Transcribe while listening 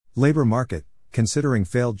Labor market, considering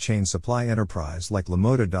failed chain supply enterprise like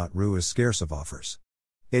Lamoda.ru is scarce of offers.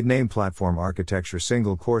 It named platform architecture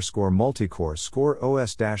single core score multi-core score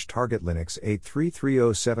OS target Linux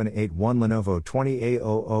 8330781 Lenovo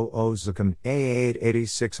 20A000 Zacom A8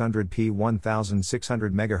 8600P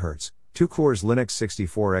 1600 MHz 2 cores Linux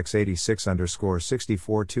 64x86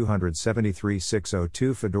 64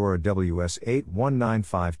 602 Fedora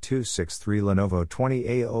WS819523 Lenovo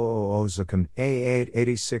 20A000 Zacom A8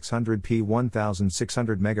 8600P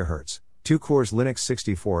 1600 MHz 2 cores Linux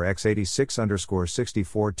 64x86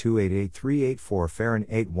 64 2888384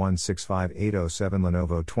 Fahrenheit 8165807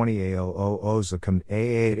 Lenovo 20A000 Zacom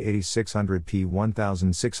A8 8600P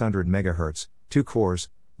 1600 MHz 2 cores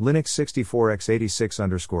Linux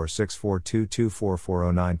 64x86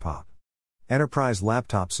 64224409 pop. Enterprise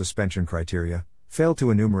laptop suspension criteria, fail to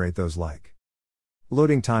enumerate those like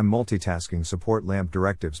loading time, multitasking, support, LAMP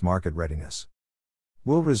directives, market readiness.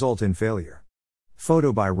 Will result in failure.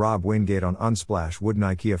 Photo by Rob Wingate on Unsplash Wooden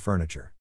IKEA Furniture.